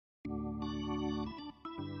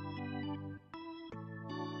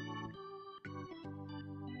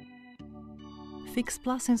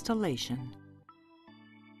FixPlus installation.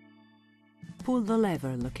 Pull the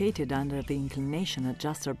lever located under the inclination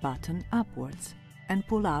adjuster button upwards and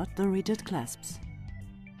pull out the rigid clasps.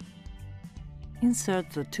 Insert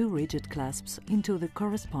the two rigid clasps into the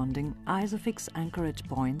corresponding ISOFIX anchorage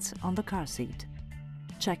points on the car seat,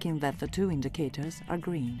 checking that the two indicators are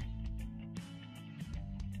green.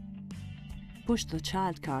 Push the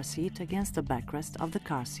child car seat against the backrest of the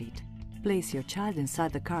car seat. Place your child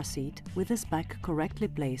inside the car seat with his back correctly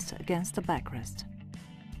placed against the backrest.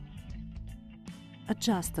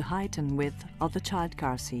 Adjust the height and width of the child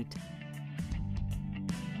car seat.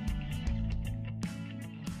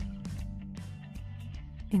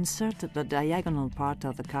 Insert the diagonal part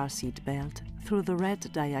of the car seat belt through the red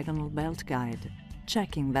diagonal belt guide,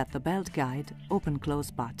 checking that the belt guide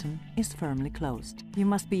open-close button is firmly closed. You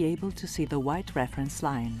must be able to see the white reference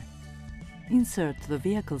line. Insert the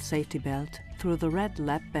vehicle safety belt through the red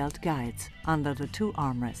lap belt guides under the two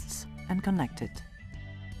armrests and connect it.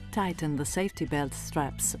 Tighten the safety belt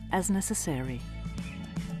straps as necessary.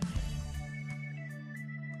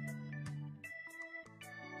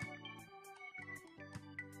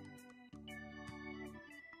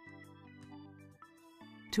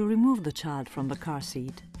 To remove the child from the car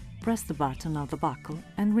seat, press the button of the buckle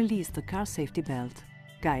and release the car safety belt,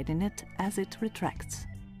 guiding it as it retracts.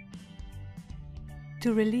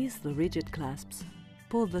 To release the rigid clasps,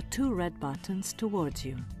 pull the two red buttons towards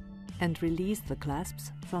you and release the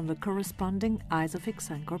clasps from the corresponding ISOFIX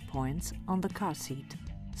anchor points on the car seat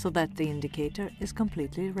so that the indicator is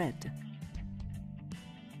completely red.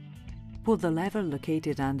 Pull the lever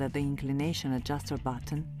located under the inclination adjuster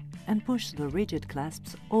button and push the rigid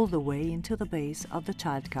clasps all the way into the base of the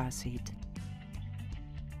child car seat.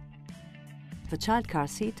 The child car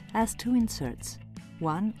seat has two inserts,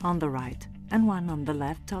 one on the right and one on the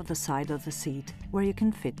left of the side of the seat where you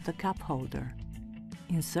can fit the cup holder.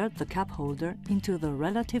 Insert the cup holder into the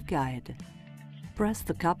relative guide. Press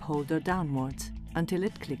the cup holder downwards until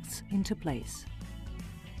it clicks into place.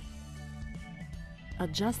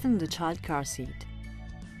 Adjusting the child car seat.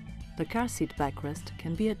 The car seat backrest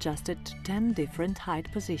can be adjusted to 10 different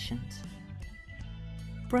height positions.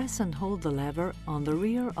 Press and hold the lever on the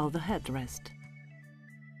rear of the headrest.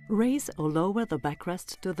 Raise or lower the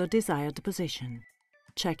backrest to the desired position,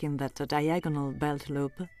 checking that the diagonal belt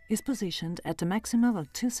loop is positioned at a maximum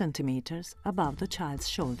of 2 cm above the child's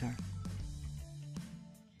shoulder.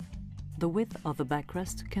 The width of the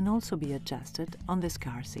backrest can also be adjusted on this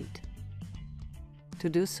car seat. To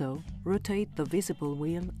do so, rotate the visible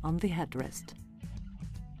wheel on the headrest.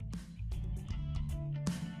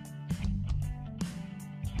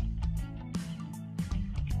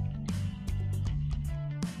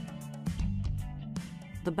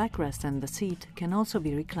 The backrest and the seat can also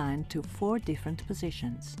be reclined to 4 different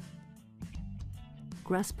positions.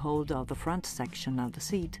 Grasp hold of the front section of the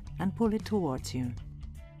seat and pull it towards you.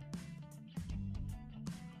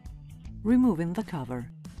 Removing the cover.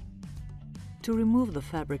 To remove the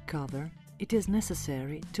fabric cover, it is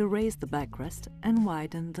necessary to raise the backrest and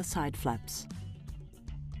widen the side flaps.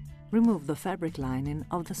 Remove the fabric lining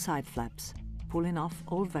of the side flaps, pulling off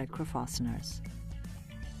all Velcro fasteners.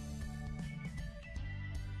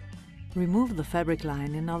 Remove the fabric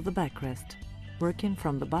lining of the backrest, working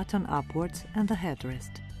from the button upwards and the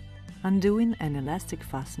headrest, undoing any elastic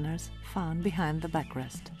fasteners found behind the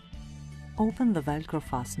backrest. Open the Velcro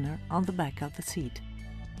fastener on the back of the seat.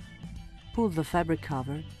 Pull the fabric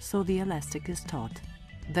cover so the elastic is taut,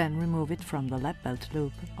 then remove it from the lap belt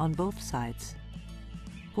loop on both sides.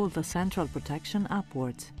 Pull the central protection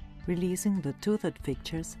upwards, releasing the toothed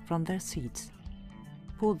fixtures from their seats.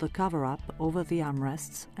 Pull the cover up over the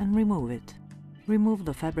armrests and remove it. Remove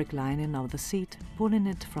the fabric lining of the seat, pulling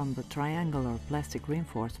it from the triangular plastic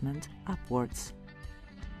reinforcement upwards.